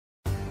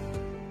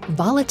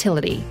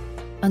Volatility,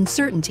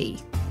 uncertainty,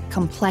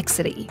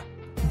 complexity.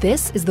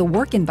 This is the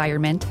work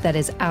environment that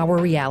is our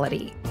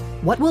reality.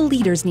 What will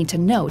leaders need to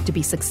know to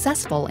be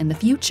successful in the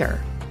future?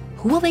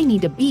 Who will they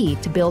need to be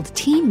to build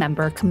team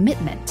member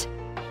commitment?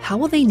 How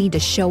will they need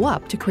to show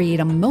up to create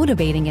a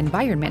motivating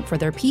environment for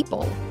their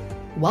people?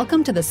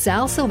 Welcome to the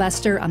Sal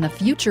Silvester on the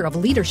Future of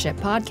Leadership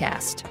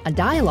podcast, a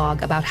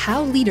dialogue about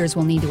how leaders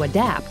will need to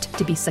adapt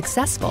to be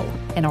successful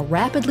in a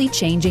rapidly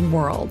changing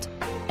world.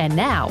 And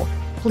now,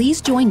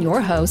 please join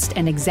your host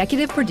and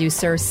executive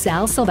producer,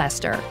 Sal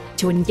Silvester,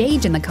 to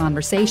engage in the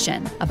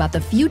conversation about the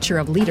future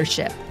of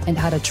leadership and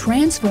how to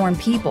transform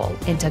people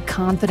into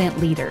confident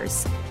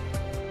leaders.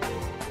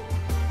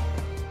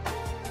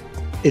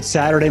 It's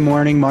Saturday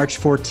morning, March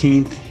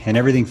 14th, and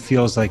everything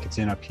feels like it's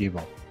in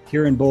upheaval.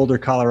 Here in Boulder,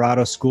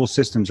 Colorado, school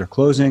systems are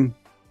closing,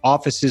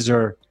 offices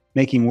are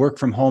making work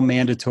from home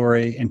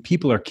mandatory, and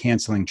people are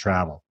canceling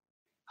travel.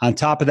 On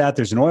top of that,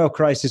 there's an oil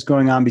crisis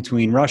going on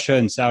between Russia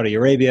and Saudi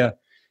Arabia,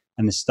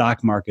 and the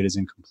stock market is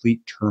in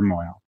complete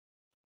turmoil.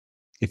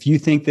 If you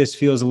think this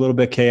feels a little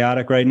bit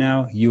chaotic right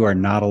now, you are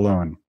not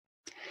alone.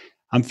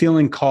 I'm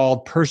feeling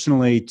called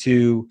personally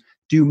to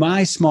do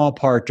my small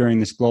part during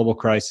this global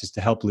crisis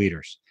to help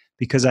leaders,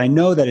 because I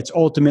know that it's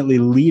ultimately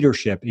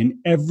leadership in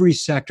every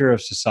sector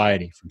of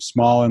society, from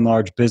small and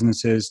large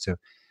businesses to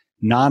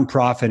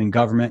nonprofit and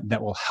government,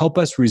 that will help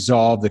us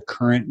resolve the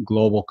current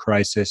global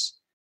crisis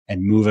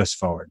and move us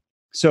forward.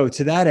 So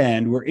to that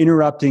end, we're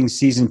interrupting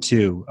season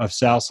 2 of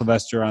Sal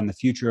Silvester on the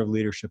Future of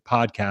Leadership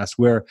podcast,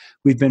 where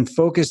we've been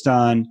focused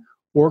on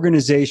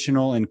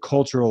organizational and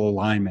cultural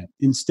alignment.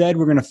 Instead,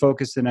 we're going to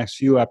focus the next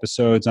few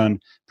episodes on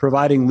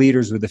providing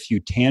leaders with a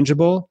few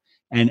tangible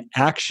and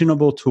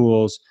actionable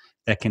tools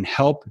that can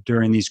help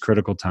during these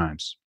critical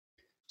times.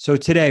 So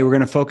today, we're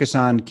going to focus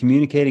on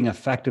communicating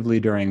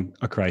effectively during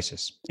a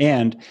crisis.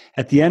 And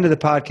at the end of the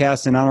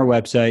podcast and on our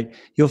website,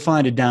 you'll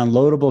find a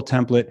downloadable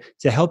template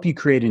to help you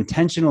create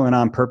intentional and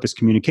on-purpose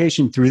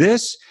communication through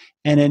this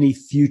and any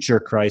future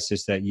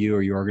crisis that you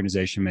or your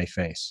organization may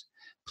face.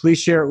 Please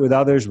share it with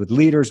others, with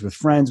leaders, with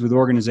friends, with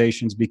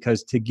organizations,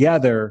 because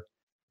together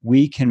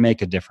we can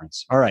make a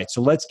difference. All right,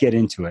 so let's get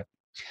into it.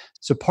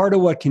 So part of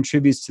what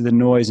contributes to the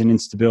noise and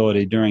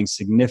instability during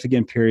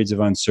significant periods of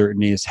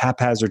uncertainty is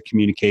haphazard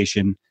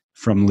communication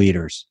from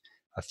leaders.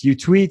 A few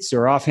tweets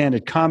or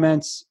offhanded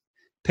comments,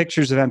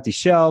 pictures of empty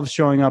shelves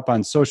showing up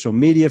on social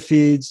media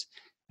feeds,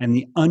 and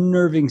the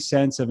unnerving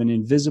sense of an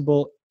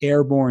invisible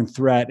airborne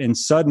threat. And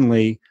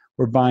suddenly,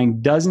 we're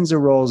buying dozens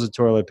of rolls of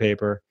toilet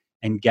paper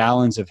and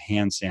gallons of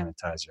hand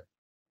sanitizer.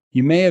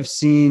 You may have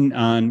seen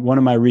on one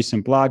of my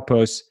recent blog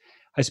posts,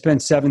 I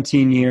spent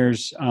 17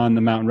 years on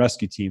the mountain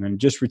rescue team and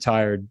just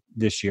retired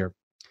this year.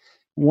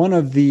 One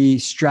of the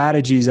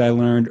strategies I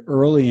learned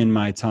early in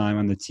my time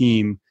on the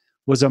team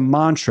was a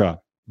mantra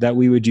that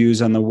we would use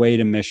on the way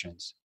to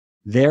missions.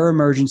 Their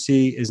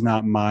emergency is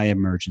not my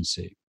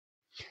emergency.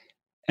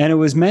 And it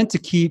was meant to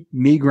keep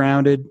me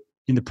grounded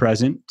in the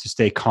present, to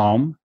stay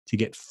calm, to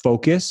get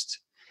focused.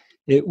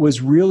 It was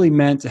really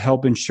meant to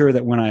help ensure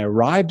that when I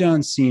arrived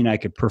on scene, I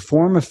could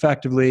perform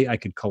effectively, I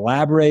could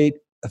collaborate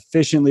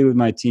efficiently with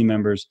my team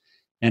members,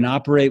 and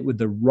operate with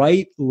the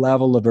right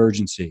level of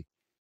urgency,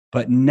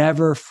 but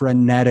never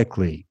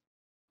frenetically.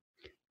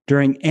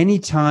 During any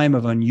time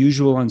of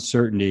unusual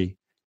uncertainty,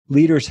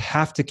 leaders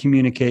have to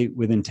communicate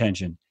with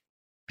intention,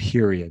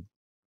 period.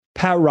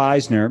 Pat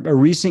Reisner, a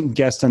recent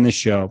guest on this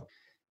show,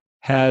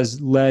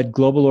 has led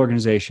global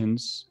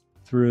organizations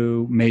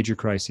through major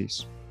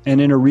crises.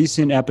 And in a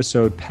recent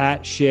episode,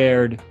 Pat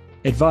shared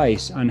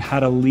advice on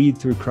how to lead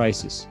through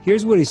crisis.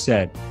 Here's what he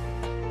said.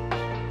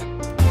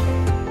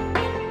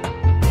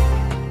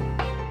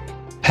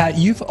 Pat,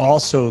 you've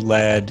also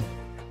led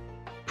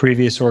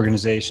previous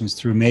organizations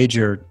through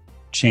major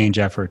change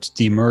efforts,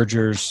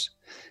 demergers,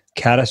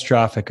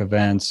 catastrophic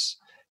events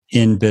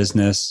in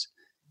business.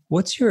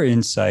 What's your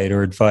insight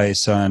or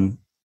advice on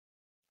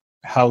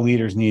how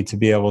leaders need to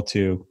be able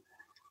to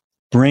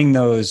bring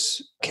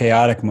those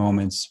chaotic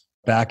moments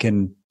back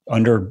in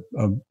under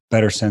a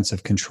better sense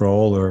of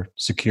control or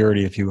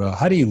security, if you will?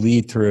 How do you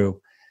lead through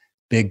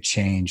big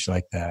change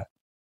like that?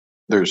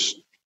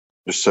 There's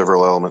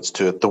several elements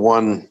to it. The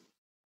one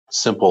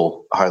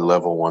simple,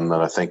 high-level one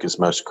that I think is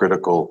most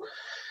critical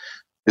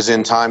is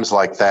in times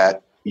like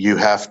that, you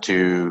have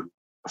to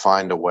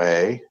find a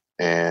way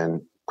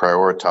and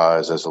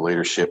prioritize as a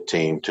leadership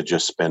team to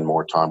just spend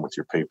more time with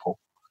your people.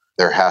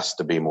 There has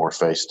to be more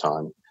face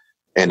time,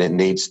 and it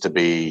needs to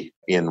be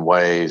in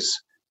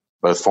ways,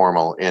 both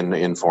formal and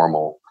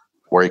informal,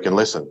 where you can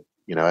listen.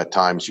 You know, at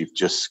times you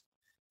just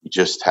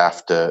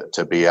have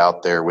to be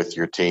out there with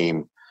your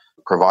team,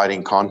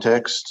 providing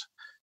context,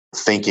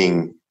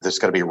 thinking there's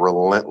got to be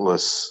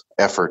relentless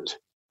effort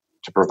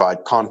to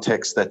provide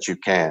context that you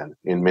can.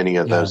 In many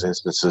of those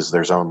instances,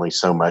 there's only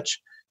so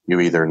much you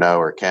either know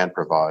or can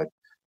provide,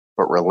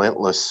 but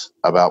relentless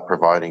about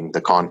providing the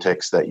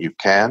context that you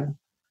can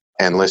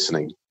and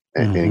listening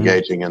and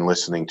engaging and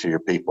listening to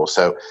your people.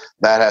 So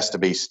that has to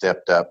be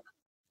stepped up,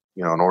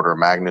 you know, an order of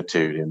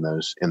magnitude in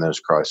those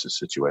crisis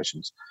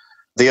situations.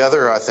 The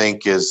other, I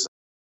think, is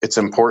it's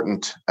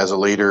important as a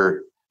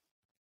leader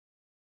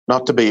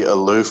not to be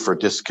aloof or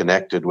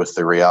disconnected with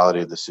the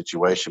reality of the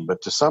situation,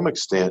 but to some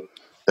extent,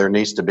 there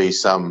needs to be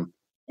some,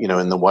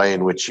 in the way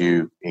in which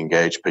you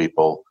engage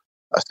people,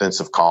 a sense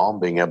of calm,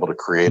 being able to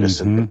create a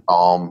sense of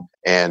calm,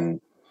 and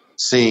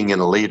seeing in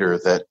a leader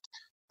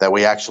that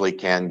we actually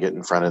can get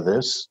in front of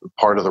this.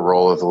 Part of the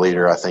role of the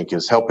leader, I think,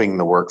 is helping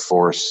the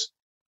workforce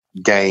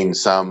gain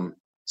some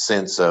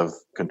sense of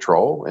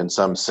control and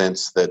some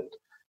sense that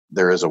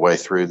there is a way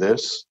through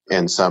this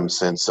and some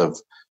sense of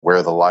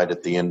where the light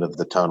at the end of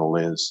the tunnel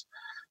is.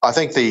 I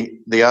think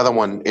the other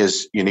one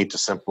is you need to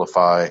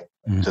simplify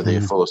to the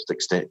fullest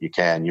extent you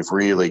can. You've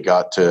really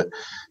got to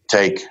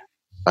take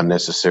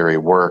unnecessary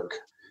work.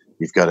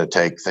 You've got to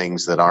take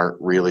things that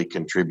aren't really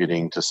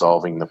contributing to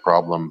solving the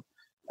problem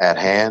at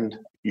hand.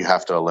 You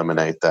have to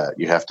eliminate that.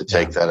 You have to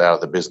take that out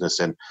of the business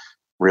and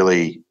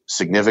really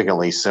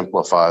significantly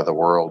simplify the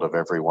world of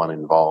everyone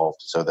involved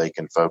so they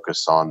can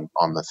focus on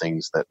the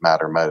things that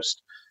matter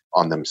most,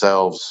 on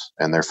themselves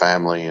and their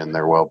family and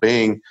their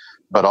well-being,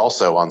 but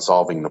also on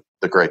solving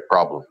the great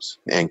problems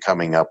and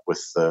coming up with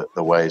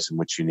the ways in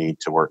which you need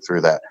to work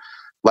through that.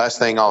 Last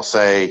thing I'll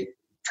say,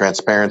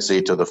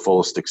 transparency to the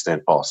fullest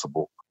extent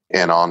possible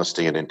and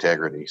honesty and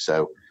integrity.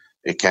 So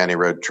it can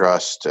erode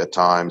trust at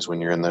times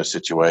when you're in those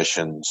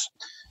situations,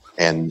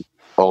 and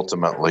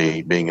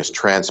ultimately being as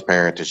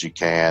transparent as you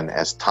can,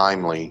 as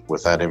timely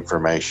with that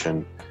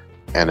information,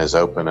 and as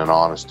open and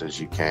honest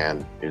as you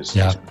can is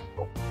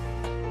critical.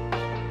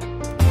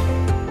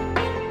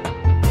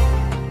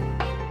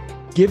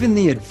 Given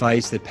the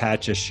advice that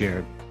Pat just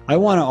shared, I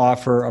want to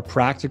offer a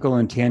practical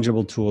and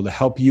tangible tool to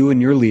help you and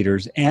your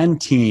leaders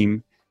and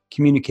team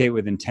communicate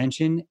with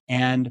intention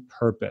and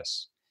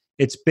purpose.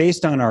 It's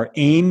based on our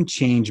AIM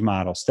change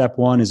model. Step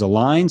 1 is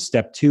align.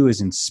 Step 2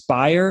 is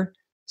inspire.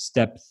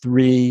 Step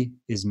 3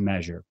 is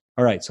measure.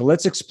 All right, so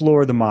let's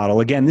explore the model.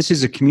 Again, this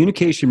is a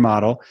communication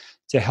model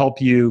to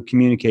help you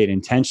communicate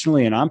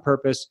intentionally and on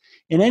purpose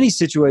in any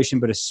situation,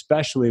 but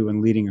especially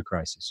when leading a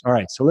crisis. All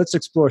right, so let's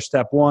explore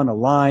step 1,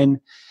 align.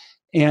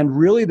 And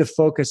really the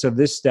focus of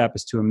this step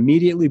is to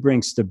immediately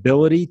bring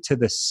stability to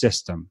the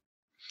system.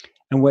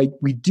 And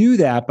we do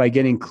that by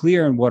getting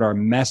clear on what our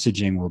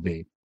messaging will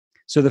be.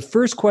 So the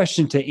first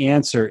question to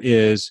answer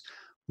is,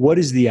 what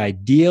is the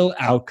ideal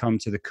outcome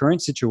to the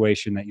current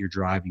situation that you're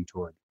driving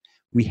toward?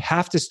 We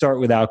have to start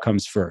with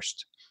outcomes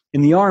first.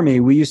 In the Army,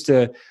 we used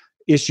to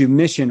issue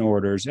mission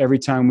orders every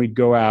time we'd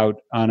go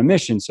out on a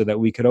mission so that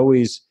we could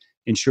always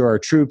ensure our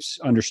troops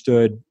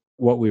understood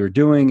what we were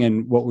doing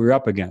and what we were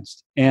up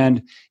against.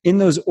 And in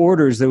those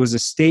orders, there was a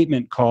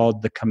statement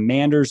called the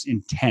commander's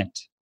intent.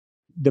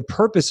 The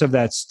purpose of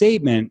that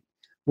statement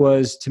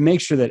was to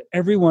make sure that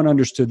everyone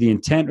understood the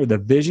intent or the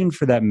vision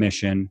for that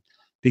mission,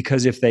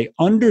 because if they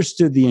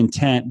understood the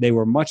intent, they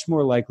were much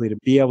more likely to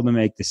be able to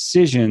make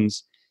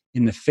decisions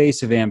in the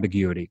face of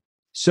ambiguity.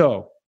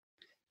 So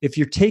if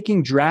you're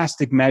taking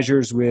drastic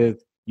measures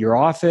with your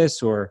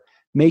office or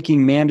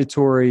making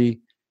mandatory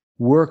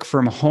work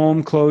from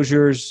home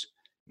closures,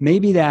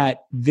 maybe that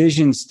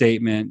vision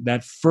statement,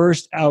 that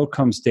first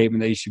outcome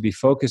statement that you should be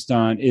focused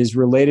on is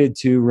related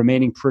to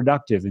remaining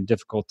productive in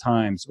difficult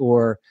times,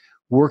 or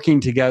working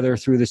together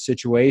through the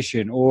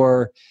situation,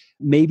 or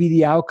maybe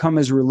the outcome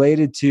is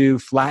related to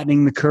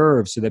flattening the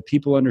curve so that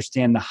people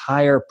understand the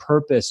higher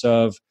purpose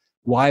of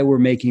why we're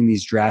making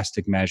these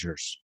drastic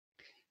measures.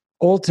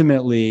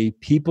 Ultimately,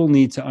 people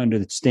need to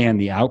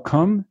understand the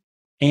outcome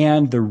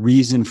and the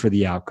reason for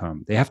the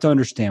outcome. They have to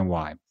understand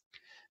why.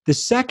 The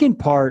second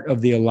part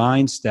of the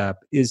align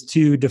step is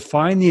to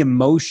define the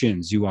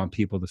emotions you want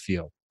people to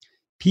feel.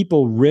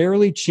 People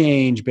rarely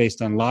change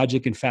based on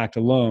logic and fact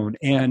alone,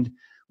 and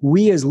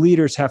we as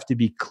leaders have to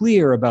be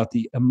clear about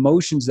the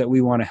emotions that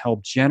we want to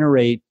help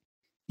generate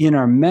in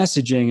our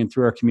messaging and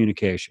through our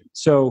communication.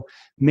 So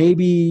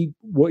maybe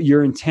what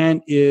your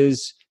intent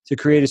is to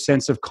create a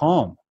sense of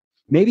calm.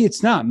 Maybe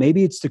it's not.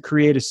 Maybe it's to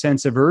create a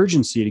sense of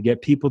urgency to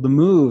get people to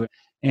move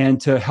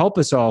and to help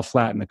us all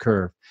flatten the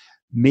curve.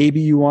 Maybe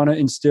you want to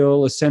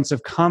instill a sense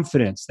of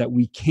confidence that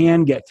we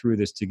can get through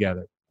this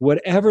together.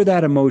 Whatever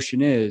that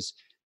emotion is,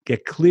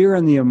 get clear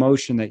on the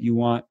emotion that you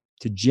want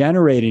to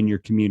generate in your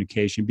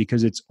communication,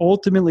 because it's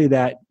ultimately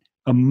that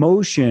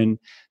emotion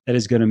that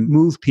is going to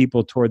move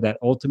people toward that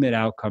ultimate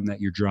outcome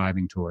that you're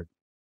driving toward.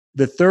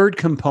 The third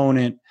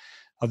component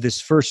of this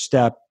first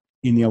step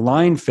in the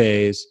align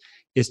phase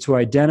is to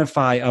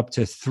identify up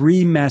to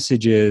 3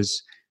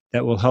 messages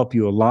that will help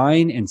you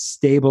align and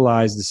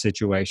stabilize the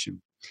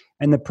situation.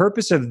 And the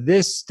purpose of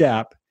this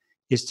step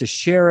is to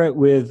share it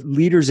with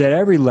leaders at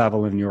every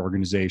level in your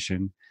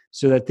organization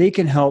so that they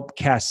can help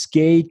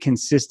cascade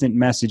consistent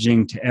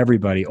messaging to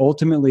everybody,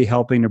 ultimately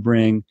helping to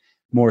bring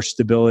more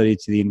stability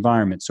to the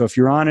environment. So if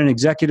you're on an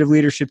executive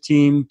leadership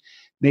team,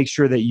 make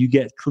sure that you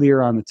get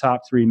clear on the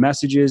top 3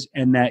 messages,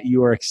 and that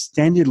your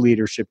extended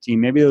leadership team,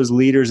 maybe those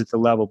leaders at the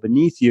level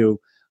beneath you,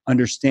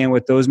 understand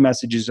what those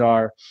messages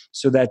are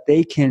so that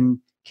they can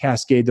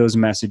cascade those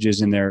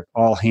messages in their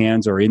all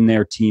hands or in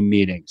their team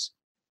meetings.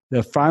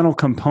 The final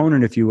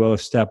component, if you will,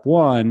 of step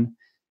 1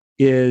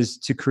 is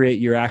to create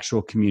your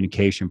actual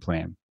communication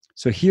plan.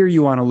 So here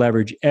you want to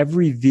leverage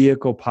every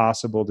vehicle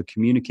possible to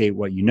communicate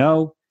what you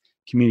know,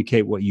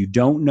 communicate what you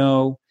don't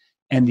know,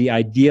 and the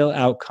ideal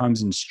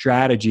outcomes and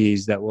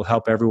strategies that will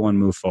help everyone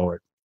move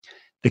forward.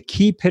 The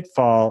key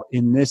pitfall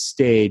in this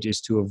stage is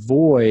to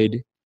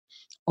avoid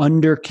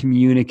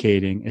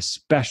under-communicating,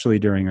 especially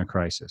during a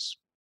crisis.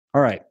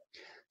 All right,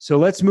 so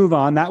let's move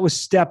on. That was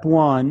step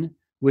one,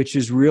 which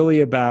is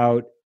really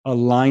about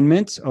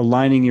alignment,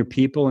 aligning your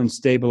people and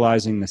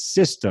stabilizing the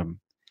system.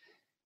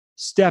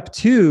 Step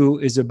two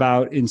is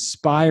about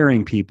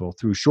inspiring people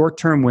through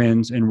short-term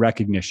wins and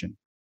recognition.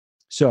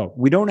 So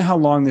we don't know how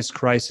long this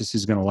crisis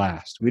is going to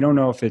last. We don't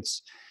know if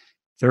it's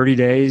 30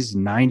 days,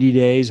 90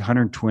 days,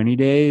 120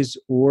 days,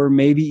 or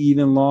maybe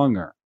even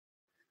longer.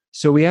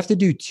 So we have to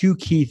do two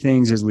key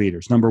things as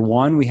leaders. Number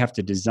one, we have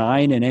to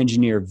design and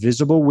engineer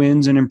visible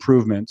wins and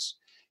improvements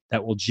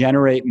that will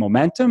generate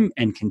momentum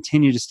and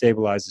continue to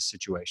stabilize the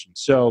situation.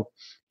 So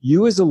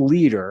you as a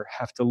leader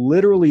have to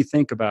literally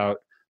think about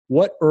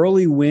what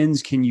early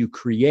wins can you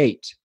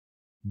create,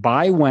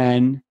 by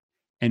when,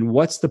 and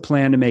what's the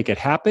plan to make it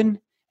happen,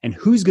 and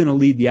who's going to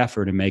lead the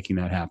effort in making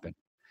that happen.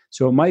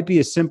 So it might be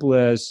as simple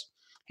as,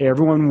 hey,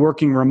 everyone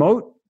working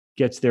remote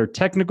gets their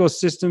technical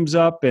systems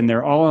up and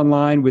they're all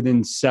online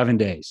within 7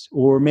 days.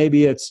 Or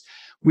maybe it's,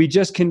 we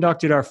just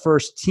conducted our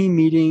first team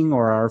meeting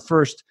or our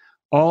first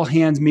all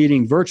hands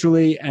meeting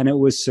virtually and it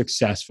was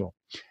successful.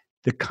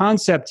 The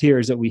concept here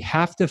is that we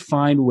have to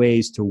find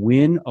ways to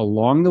win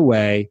along the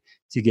way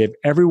to give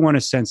everyone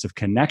a sense of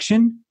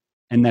connection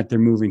and that they're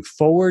moving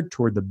forward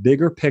toward the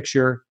bigger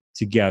picture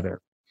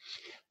together.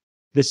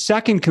 The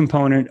second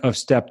component of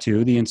step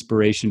two, the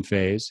inspiration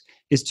phase,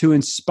 is to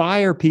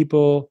inspire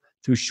people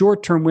through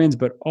short-term wins,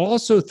 but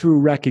also through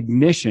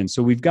recognition.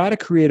 So we've got to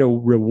create a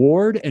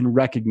reward and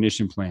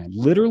recognition plan,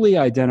 literally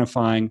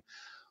identifying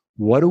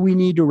what do we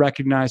need to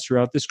recognize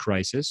throughout this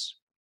crisis,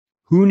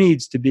 who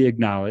needs to be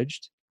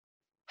acknowledged,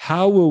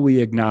 how will we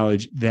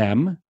acknowledge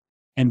them,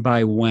 and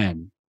by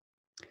when.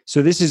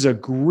 So this is a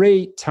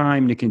great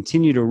time to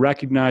continue to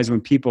recognize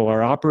when people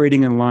are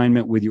operating in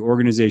alignment with your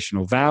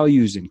organizational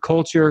values and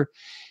culture,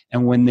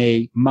 and when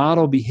they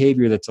model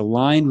behavior that's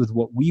aligned with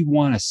what we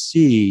want to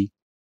see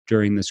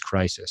during this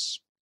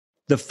crisis.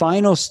 The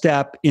final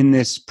step in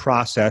this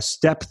process,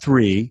 step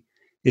three,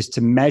 is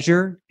to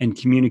measure and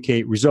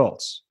communicate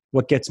results.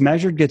 What gets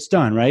measured gets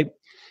done, right?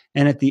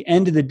 And at the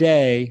end of the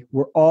day,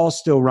 we're all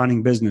still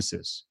running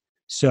businesses.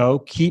 So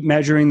keep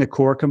measuring the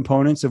core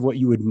components of what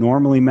you would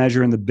normally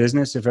measure in the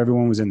business if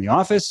everyone was in the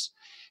office.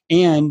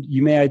 And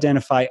you may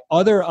identify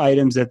other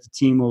items that the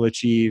team will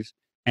achieve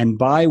and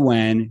by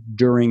when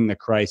during the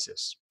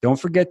crisis. Don't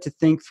forget to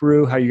think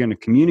through how you're going to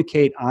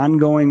communicate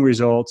ongoing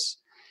results.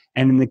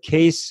 And in the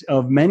case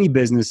of many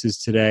businesses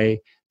today,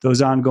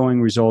 those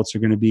ongoing results are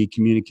going to be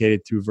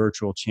communicated through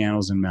virtual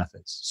channels and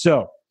methods.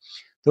 So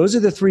those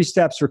are the three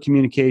steps for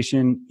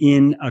communication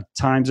in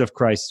times of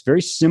crisis.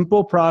 Very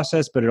simple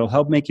process, but it'll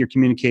help make your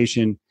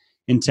communication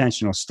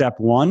intentional. Step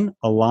one,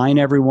 align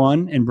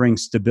everyone and bring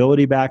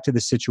stability back to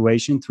the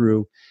situation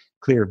through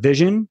clear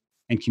vision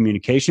and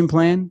communication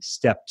plan.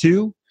 Step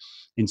two,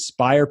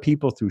 inspire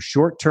people through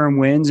short-term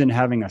wins and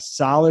having a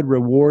solid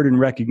reward and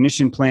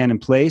recognition plan in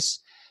place.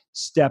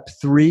 Step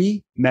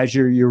three,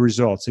 measure your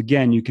results.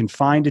 Again, you can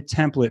find a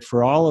template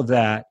for all of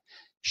that.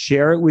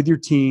 Share it with your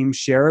team,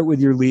 share it with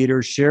your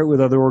leaders, share it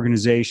with other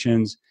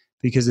organizations,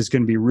 because it's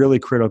going to be really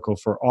critical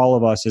for all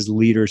of us as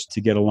leaders to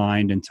get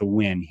aligned and to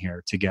win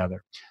here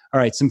together. All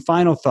right, some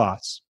final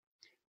thoughts.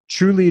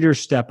 True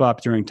leaders step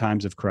up during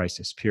times of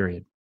crisis,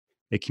 period.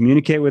 They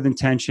communicate with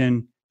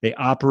intention. They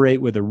operate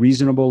with a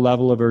reasonable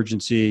level of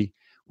urgency.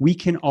 We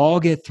can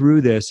all get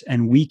through this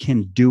and we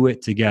can do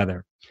it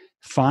together.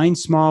 Find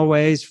small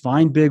ways,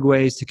 find big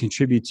ways to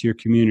contribute to your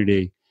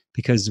community,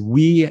 because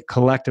we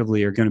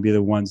collectively are going to be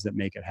the ones that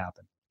make it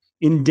happen.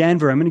 In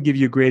Denver, I'm going to give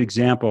you a great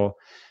example.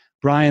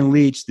 Brian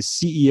Leach, the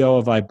CEO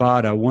of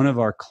Ibotta, one of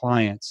our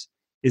clients,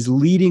 is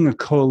leading a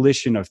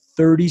coalition of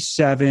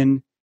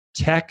 37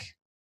 tech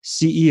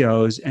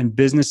CEOs and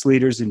business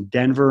leaders in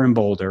Denver and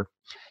Boulder.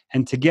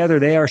 And together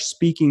they are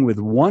speaking with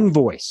one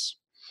voice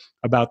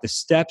about the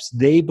steps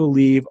they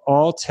believe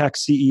all tech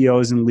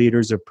CEOs and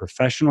leaders of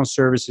professional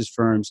services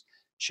firms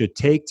should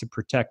take to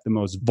protect the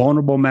most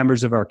vulnerable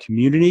members of our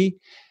community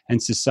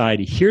and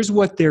society. Here's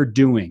what they're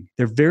doing.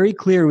 They're very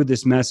clear with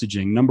this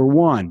messaging. Number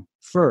one,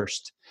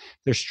 first,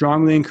 they're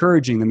strongly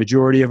encouraging the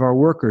majority of our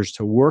workers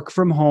to work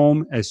from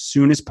home as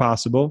soon as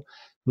possible,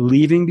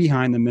 leaving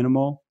behind the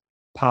minimal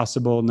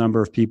possible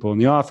number of people in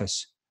the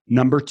office.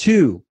 Number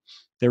two,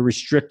 they're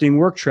restricting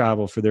work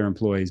travel for their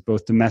employees,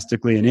 both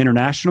domestically and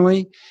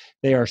internationally.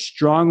 They are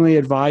strongly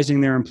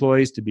advising their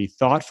employees to be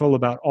thoughtful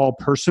about all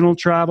personal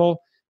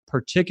travel,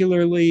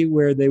 particularly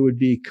where they would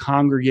be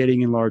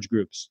congregating in large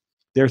groups.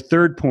 Their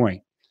third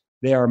point,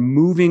 they are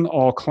moving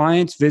all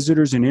clients,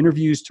 visitors, and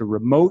interviews to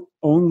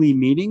remote-only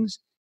meetings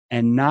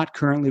and not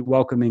currently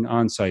welcoming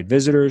on-site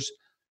visitors.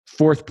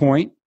 Fourth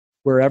point,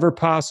 wherever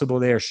possible,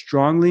 they are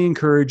strongly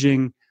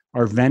encouraging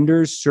our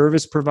vendors,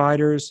 service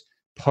providers,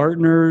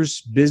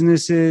 partners,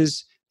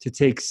 businesses to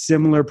take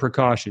similar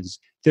precautions.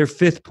 Their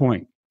fifth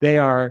point, they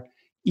are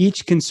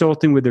each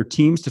consulting with their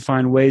teams to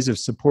find ways of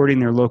supporting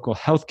their local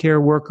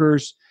healthcare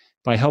workers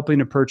by helping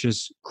to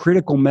purchase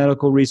critical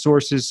medical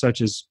resources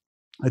such as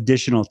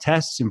additional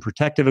tests and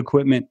protective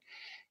equipment,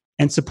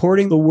 and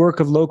supporting the work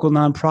of local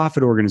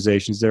nonprofit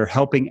organizations that are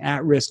helping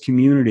at-risk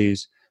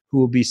communities who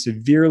will be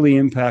severely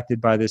impacted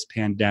by this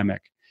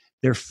pandemic.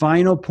 Their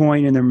final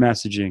point in their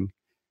messaging,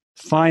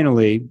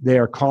 finally, they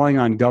are calling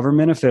on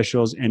government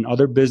officials and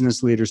other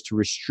business leaders to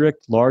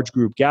restrict large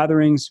group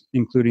gatherings,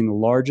 including the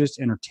largest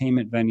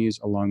entertainment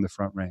venues along the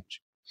Front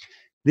Range.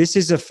 This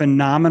is a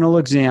phenomenal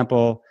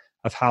example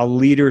of how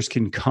leaders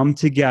can come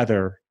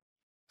together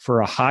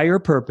for a higher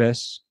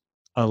purpose,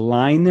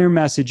 align their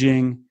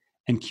messaging,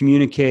 and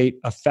communicate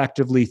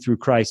effectively through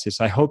crisis.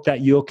 I hope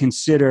that you'll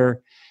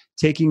consider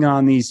taking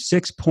on these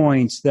 6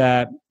 points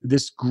that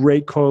this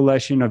great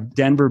coalition of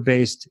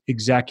Denver-based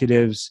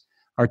executives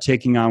are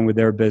taking on with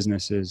their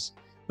businesses.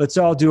 Let's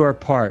all do our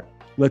part.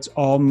 Let's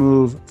all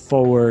move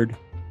forward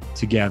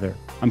together.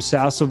 I'm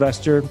Sal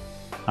Sylvester.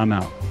 I'm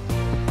out.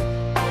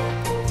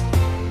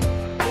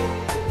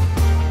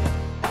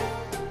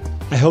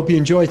 I hope you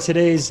enjoyed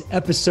today's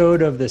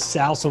episode of the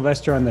Sal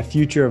Sylvester on the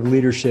Future of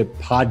Leadership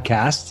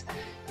podcast.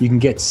 You can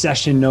get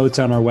session notes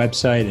on our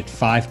website at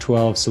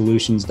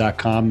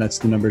 512solutions.com. That's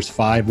the numbers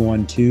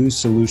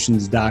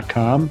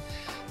 512solutions.com.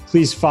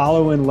 Please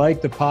follow and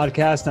like the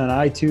podcast on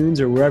iTunes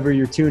or wherever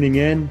you're tuning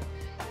in.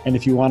 And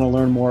if you want to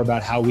learn more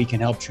about how we can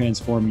help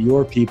transform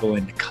your people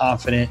into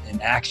confident and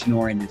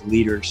action-oriented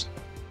leaders,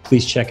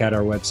 please check out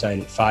our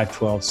website at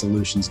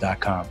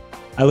 512solutions.com.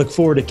 I look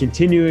forward to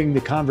continuing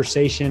the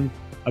conversation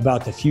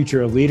about the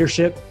future of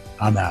leadership.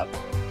 I'm out.